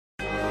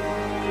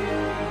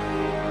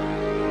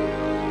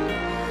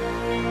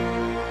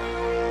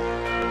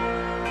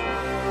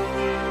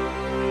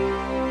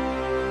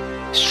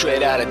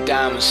Straight out of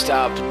Diamond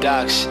Style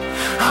Production.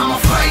 I'ma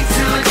fight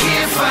till I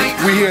can't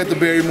fight. We here at the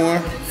Barrymore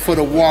for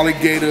the Woly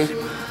Gator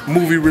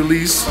movie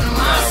release.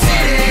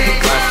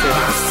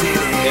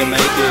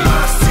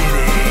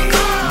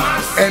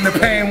 And the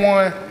Pain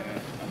One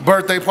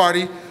birthday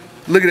party.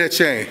 Look at that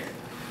chain.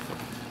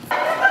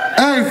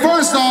 Hey,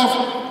 first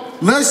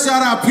off, let's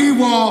shout out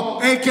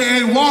P-Wall,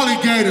 aka Woly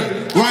Gator,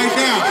 right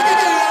now.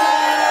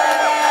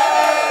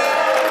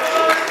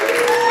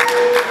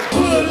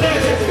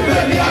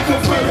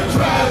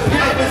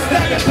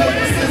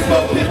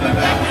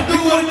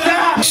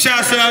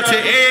 Shouts out to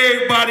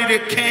everybody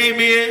that came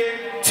in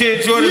to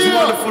enjoy this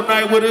wonderful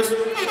night with us.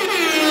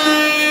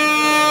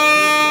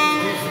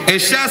 And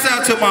shouts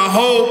out to my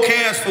whole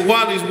cast for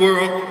Woly's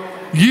World.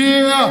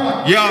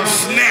 Yeah! Y'all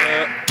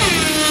snap.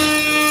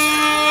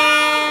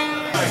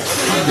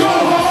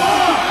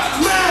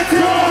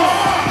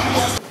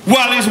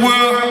 Woly's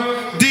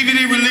World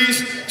DVD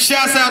release.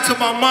 Shouts out to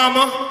my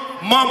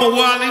Mama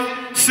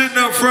Woly, sitting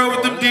up front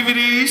with them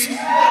DVDs.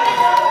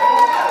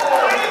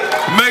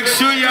 Make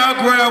sure y'all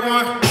grab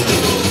one.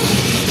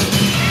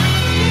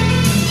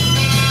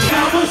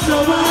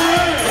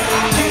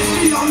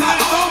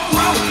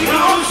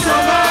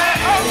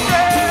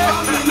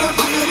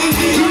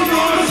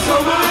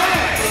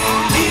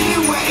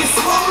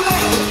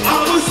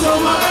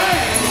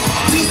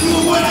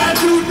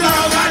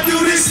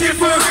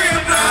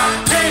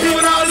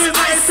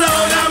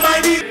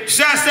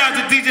 Shouts out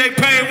to DJ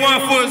Pain One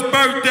for his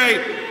birthday.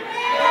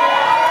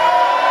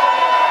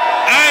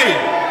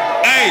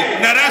 Hey,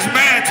 now that's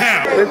bad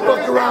time. They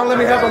fucked around, let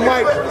me have a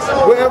mic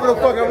wherever the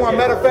fuck I want.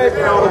 Matter of fact,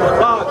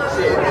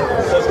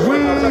 we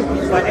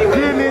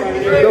getting it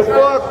the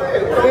fuck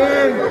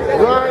in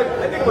right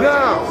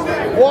now.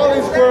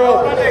 Woly's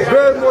World,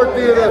 Barrymore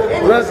Theater,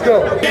 let's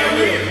go.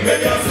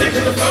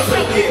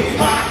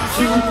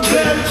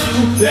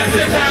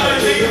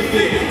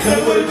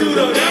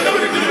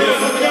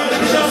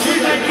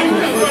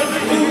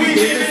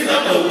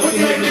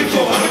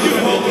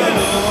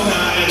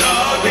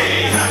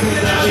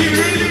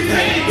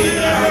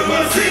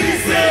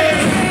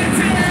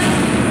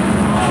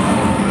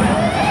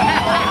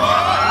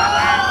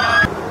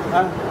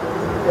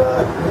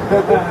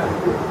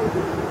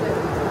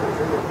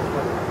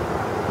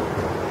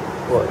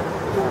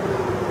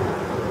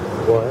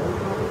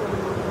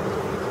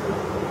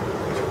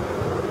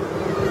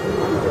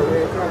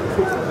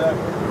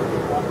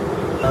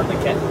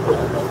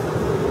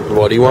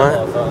 What do you want?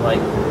 I'm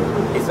like,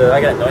 he said,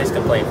 I got a noise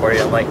complaint for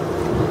you. I'm like,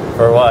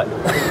 for what?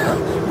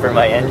 For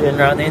my engine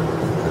running?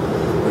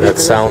 That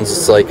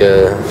sounds like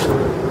a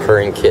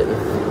purring kitten.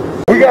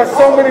 We got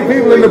so many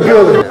people in the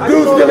building.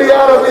 Dude's really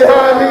out of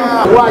behind me.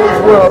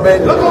 Woly's World,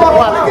 baby. Look at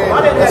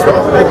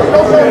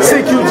Woly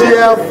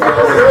CQGF.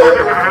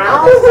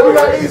 We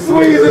got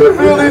E-Sweeze in the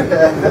building.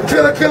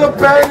 Killer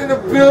Pain in the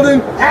building.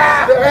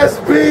 The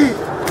SB.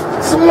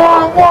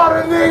 Swan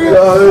Water, nigga.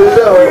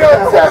 We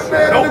got Tap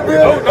Man in the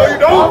building. No, you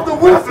don't. Off the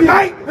whiskey.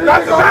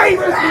 That's the night.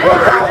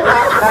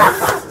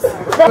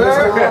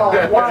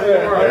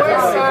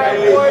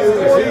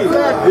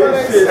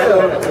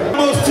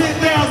 Almost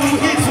 10,000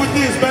 hits with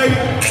this, baby.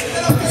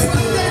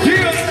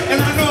 Yeah, and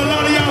I know a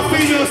lot of y'all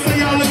females say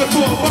y'all looking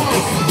for a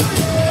boss.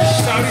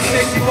 Shawty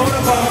say she want a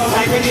boss.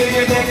 Type of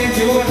nigga that can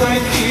do it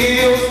like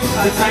you.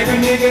 The type of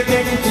nigga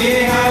that can get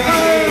it how he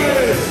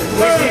is.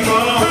 When she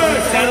wrong,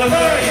 tell him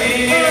what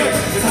he is.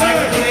 The type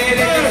of player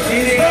that can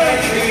get it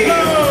like he is.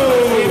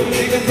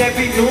 Niggas that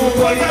be doing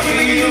what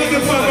he is. The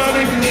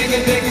type of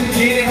nigga that can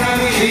get it how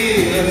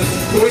he is.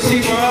 When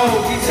she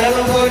wrong, he tell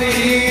him what it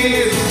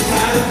is.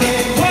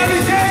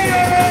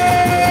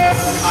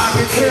 I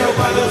can tell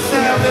by the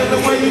sound and the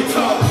way you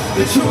talk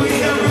that you ain't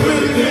never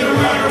really been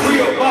around a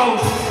real boss.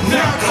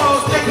 Now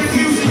cause that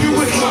confusion you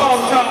with small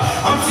talk.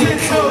 I'm 10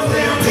 toes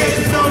down,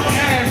 bitches on the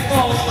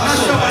asphalt. I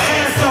show my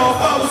ass off,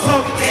 I was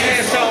talking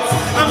cash off.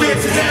 I'm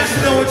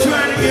international and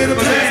trying to get a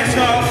blast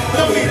off.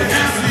 Don't mean to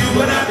answer you,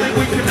 but I think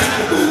we can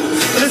handle.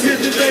 Let's hit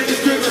the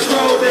Vegas strip and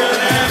roll down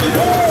the avenue.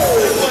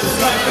 That's what it's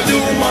like to do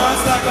mine,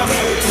 it's like I'm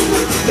married to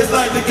it. It's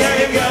like the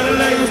game got a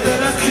language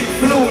that I speak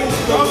fluent.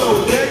 Don't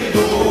know that you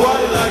do, but why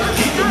you like to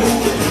keep it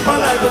moving? My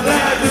life a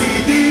live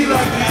 3D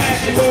like the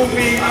action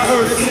movie. I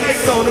heard the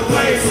snakes on the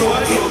plane, so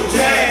I took a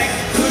jag.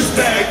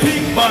 Pushback,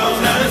 pink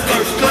bottles, now it's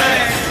first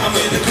class. I'm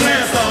in the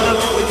class all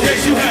along in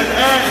case you had to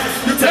ask.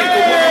 You take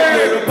the wall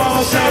with a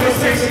ball, shower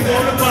station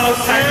on the ball.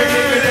 Type of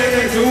nigga that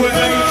can do it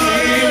like you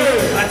feel.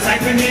 I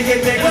type of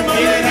nigga that can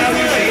get it how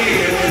we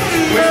feel.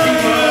 Where she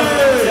from,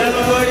 tell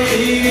her what it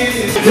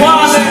is.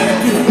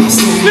 Woly!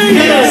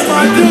 Yes,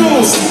 my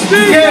dude!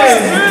 Yeah!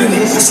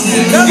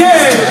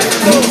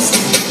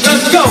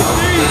 Let's go!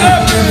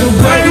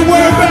 Ain't a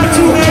word about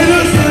you,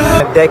 haters!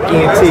 That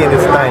ENT in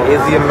this thing,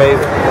 Izzy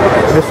amazing.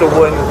 Mr.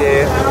 Wooden's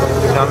there.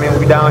 You know what I mean?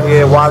 We down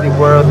here at Woly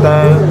World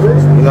thing.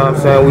 You know what I'm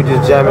saying? We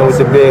just jamming with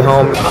the big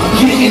homie. I'm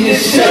getting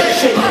this shit.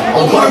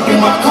 I'm working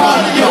my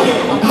cardio.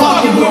 I'm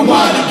fucking with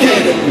Woly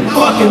Gator.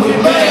 Fucking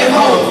with bad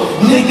hoes.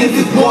 Niggas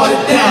is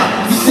watered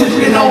down. You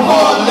sipping on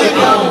hard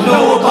liquor. I don't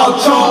know about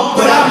y'all,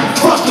 but I be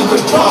fucking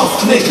with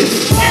boss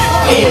niggas.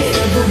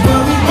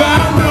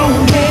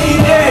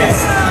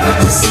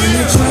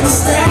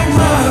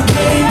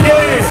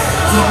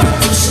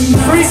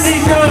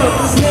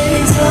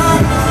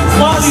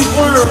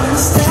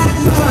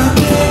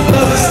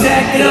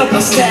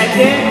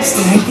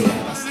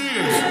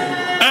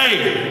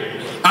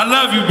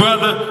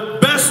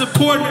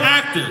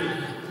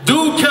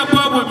 step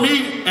up with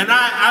me, and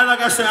I like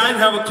I said, I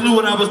didn't have a clue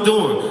what I was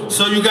doing.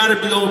 So you gotta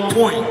be on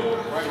point.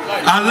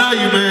 I love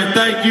you, man.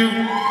 Thank you.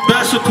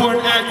 Best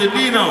supporting actor,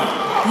 Mino.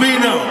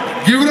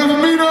 Give it up for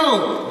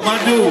Mino. My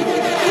dude.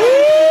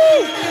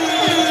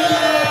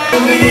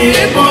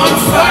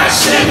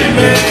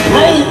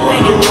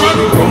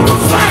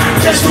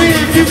 Catch me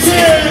if you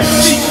can.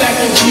 She back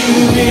in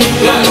Cuban,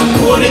 got a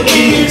quarter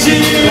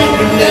engine.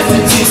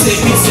 Nothing to say,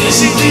 he said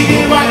she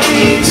digging my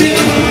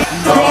engine.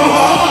 Go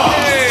hard,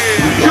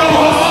 go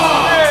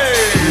hard,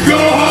 go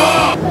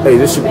hard. Hey,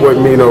 this your boy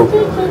Mino. You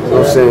know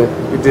what I'm saying?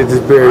 We did this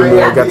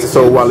Barrymore, got this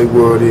whole Woly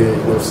world in. You know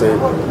what I'm saying?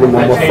 When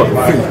my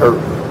motherfucking feet hurt.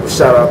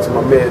 Shout out to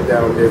my man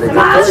down there. They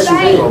got that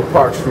shit on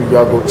Park Street.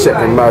 Y'all go check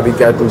him out. He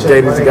got them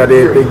gators. He got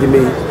everything you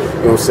need.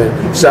 You know what I'm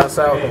saying? Shouts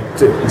out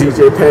to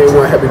DJ Payne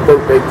One. Happy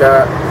birthday,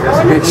 God.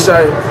 Big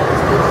Shane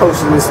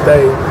hosting this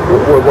thing. My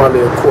boy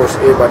Woly, of course.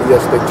 Everybody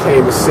else that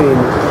came and seen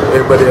me.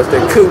 Everybody else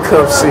that couldn't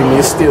come see me.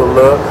 It's still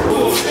love.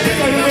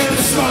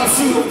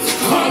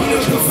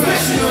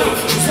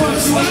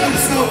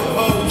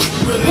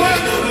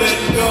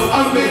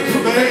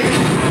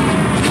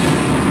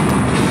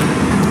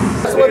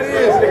 That's what it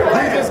is. We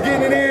just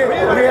getting it in.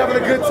 We having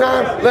a good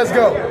time. Let's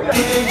go.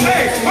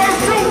 Hey,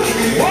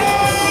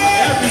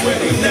 everywhere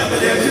they never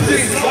there. You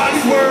think it's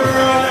Woly world.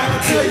 I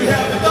can tell you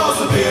have the thoughts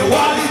of being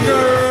Woly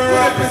girl.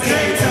 If it's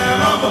game time,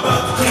 I'm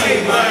about to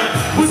claim mine.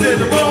 Was in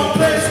the wrong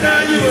place,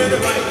 now you in the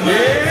right mind.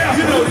 Yeah.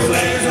 You know these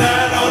lanes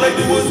now, all they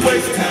do is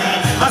waste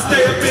time. I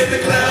stay up in the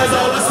clouds,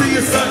 all I see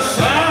is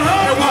sunshine.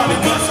 And Woly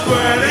bus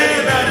grind,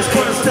 and now it's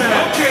crunch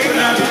time. Okay,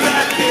 but I be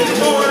back in the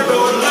morning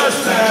or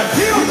lunchtime.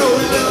 You know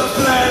we love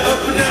flying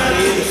up and down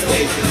the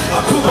interstate. I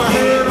put my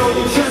hand on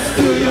your chest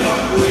till your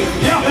heart break.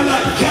 Yeah, and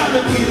like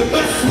Cali, we the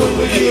best when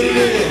we get it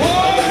in.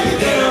 Break it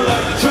down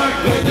like a track,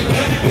 make the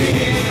cat big.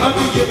 I'll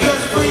be your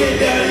best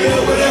friend, daddy, or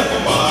whatever,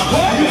 ma.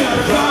 You got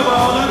a driver,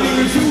 all I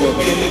need is you up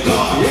in the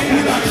car. You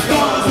got the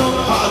stars on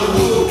the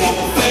Hollywood Walk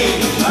of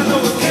Fame. I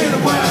know it's kind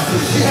of wild,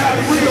 she had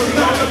a real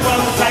thought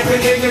about the type of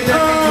nigga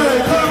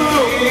that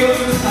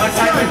a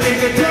type of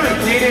nigga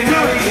that did it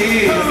how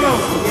he is.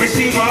 When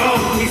she wrong,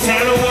 he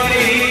tell her what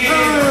it is. A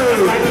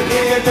type of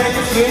nigga that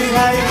can see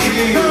how he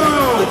is.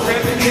 A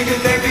type of nigga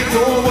that can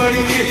do what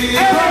he is.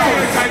 A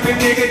type of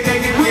nigga that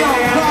can do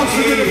how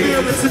he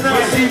is.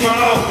 When she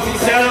wrong, he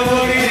tell her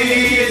what it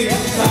is.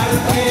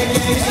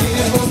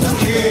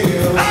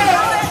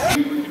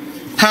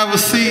 Have a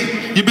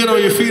seat. You've been on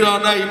your feet all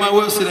night. You might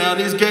well sit down.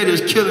 These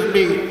gators killing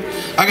me.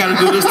 I gotta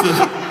do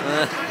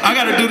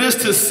this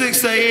to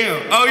 6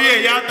 a.m. Oh yeah,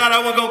 y'all thought I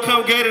wasn't gonna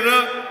come gated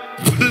up?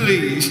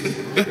 Please.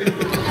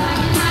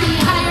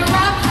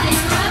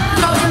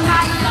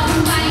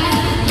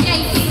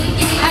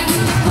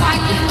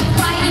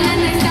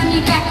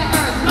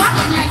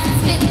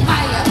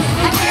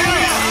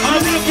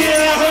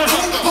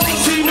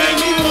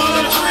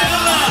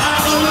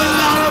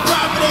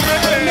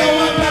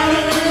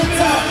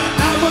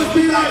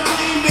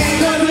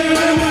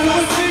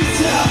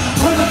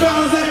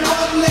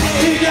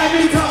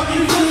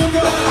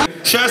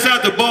 Shouts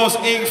out to Boss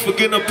Inc. for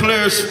getting the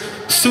players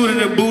suited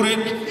and booted.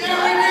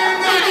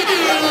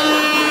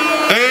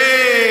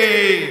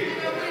 Hey!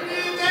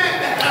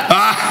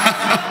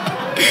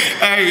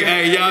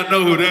 Hey, y'all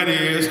know who that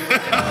is.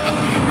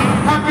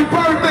 Happy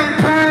birthday,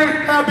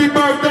 Payne! Happy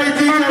birthday,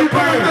 DJ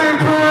Payne!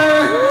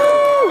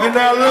 And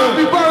now look.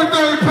 Happy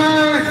birthday,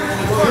 Payne!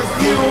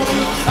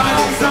 I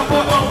need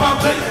something on my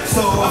plate,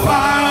 so I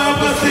fire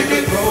up a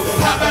ticket.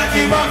 Hop back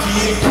in my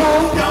key.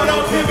 Y'all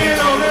don't pivot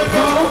on the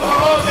go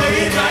all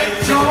day and night.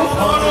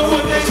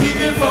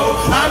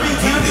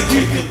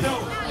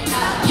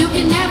 You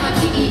can never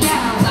keep me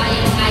down.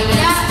 Flying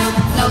higher,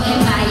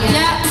 floating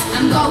higher.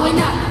 I'm going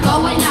up.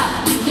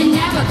 You can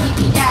never keep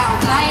me down.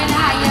 Flying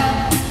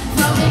higher,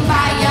 floating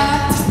higher.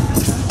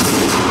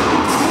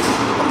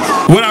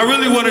 What I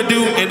really want to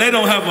do, and they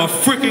don't have a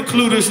freaking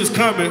clue this is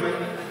coming.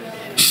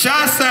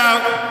 Shouts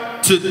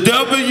out to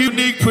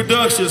Wnique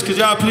Productions. Could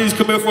y'all please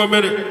come here for a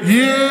minute?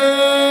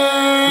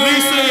 Yeah!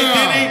 Lisa and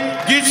Denny,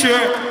 get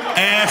your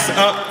ass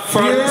up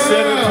front and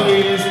center,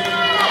 please.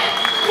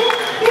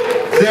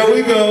 There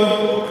we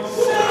go.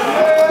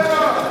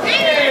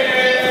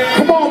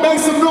 Come on, make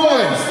some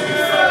noise.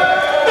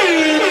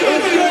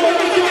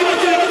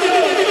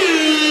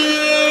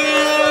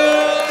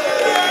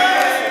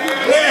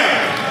 Yeah.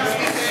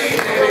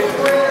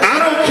 I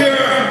don't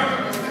care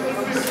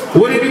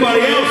what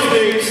anybody else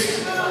thinks.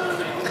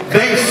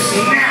 They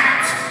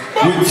snapped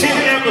with 10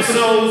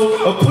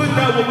 episodes of putting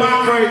up with my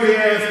crazy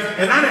ass,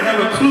 and I didn't have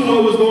a clue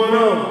what was going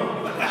on.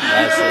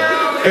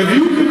 If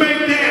you can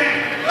make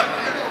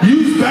that,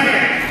 you's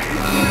bad.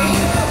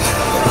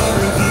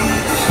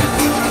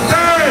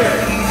 Hey,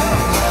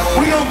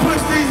 we gonna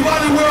push these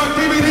Woly World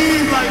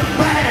DVDs like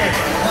bad.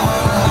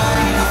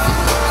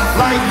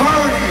 Like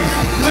birdies,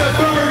 little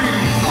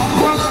birdies.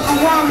 Welcome to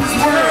Woly's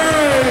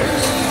World.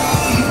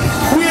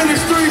 We in the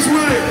streets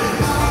with it.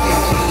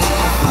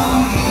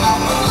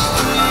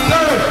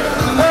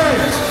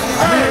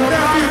 Hey,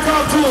 now you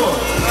talk to her.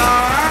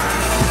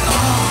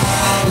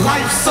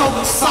 Life's so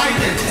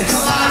exciting,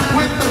 collide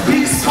with the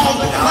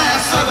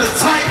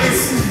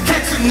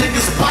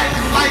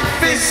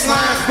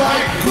slime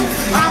bite.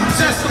 I'm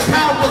just a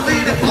power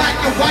leader, black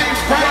and white,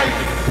 right?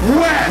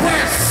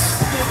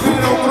 West.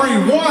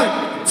 3,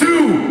 1,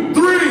 2,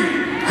 3.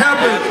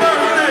 Happy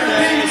birthday,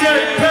 DJ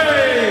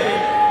Pay.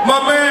 My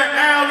man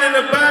Al in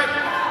the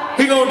back,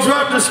 he gonna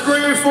drop the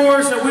screen for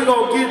us and we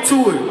gonna get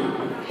to it.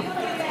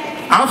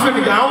 I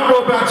don't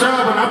know about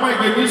y'all, but I might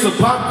get me some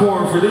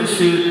popcorn for this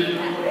shit.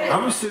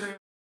 I'm gonna sit there.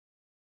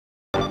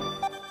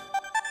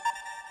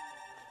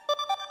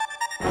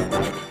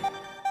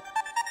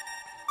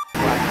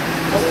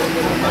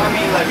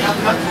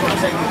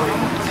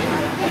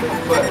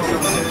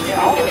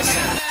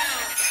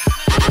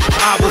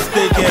 I was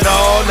thinking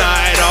all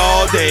night,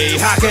 all day,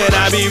 how can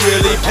I be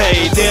really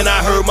paid? Then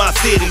I heard my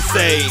city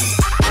say,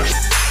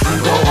 you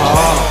go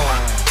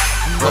hard,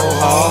 you go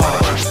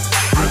hard,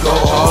 you go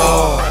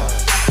hard,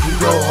 you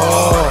go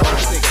hard.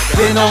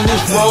 Been on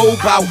this road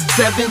about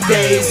 7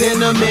 days,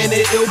 in a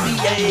minute it'll be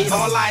 8.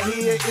 All I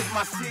hear is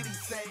my city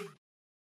say.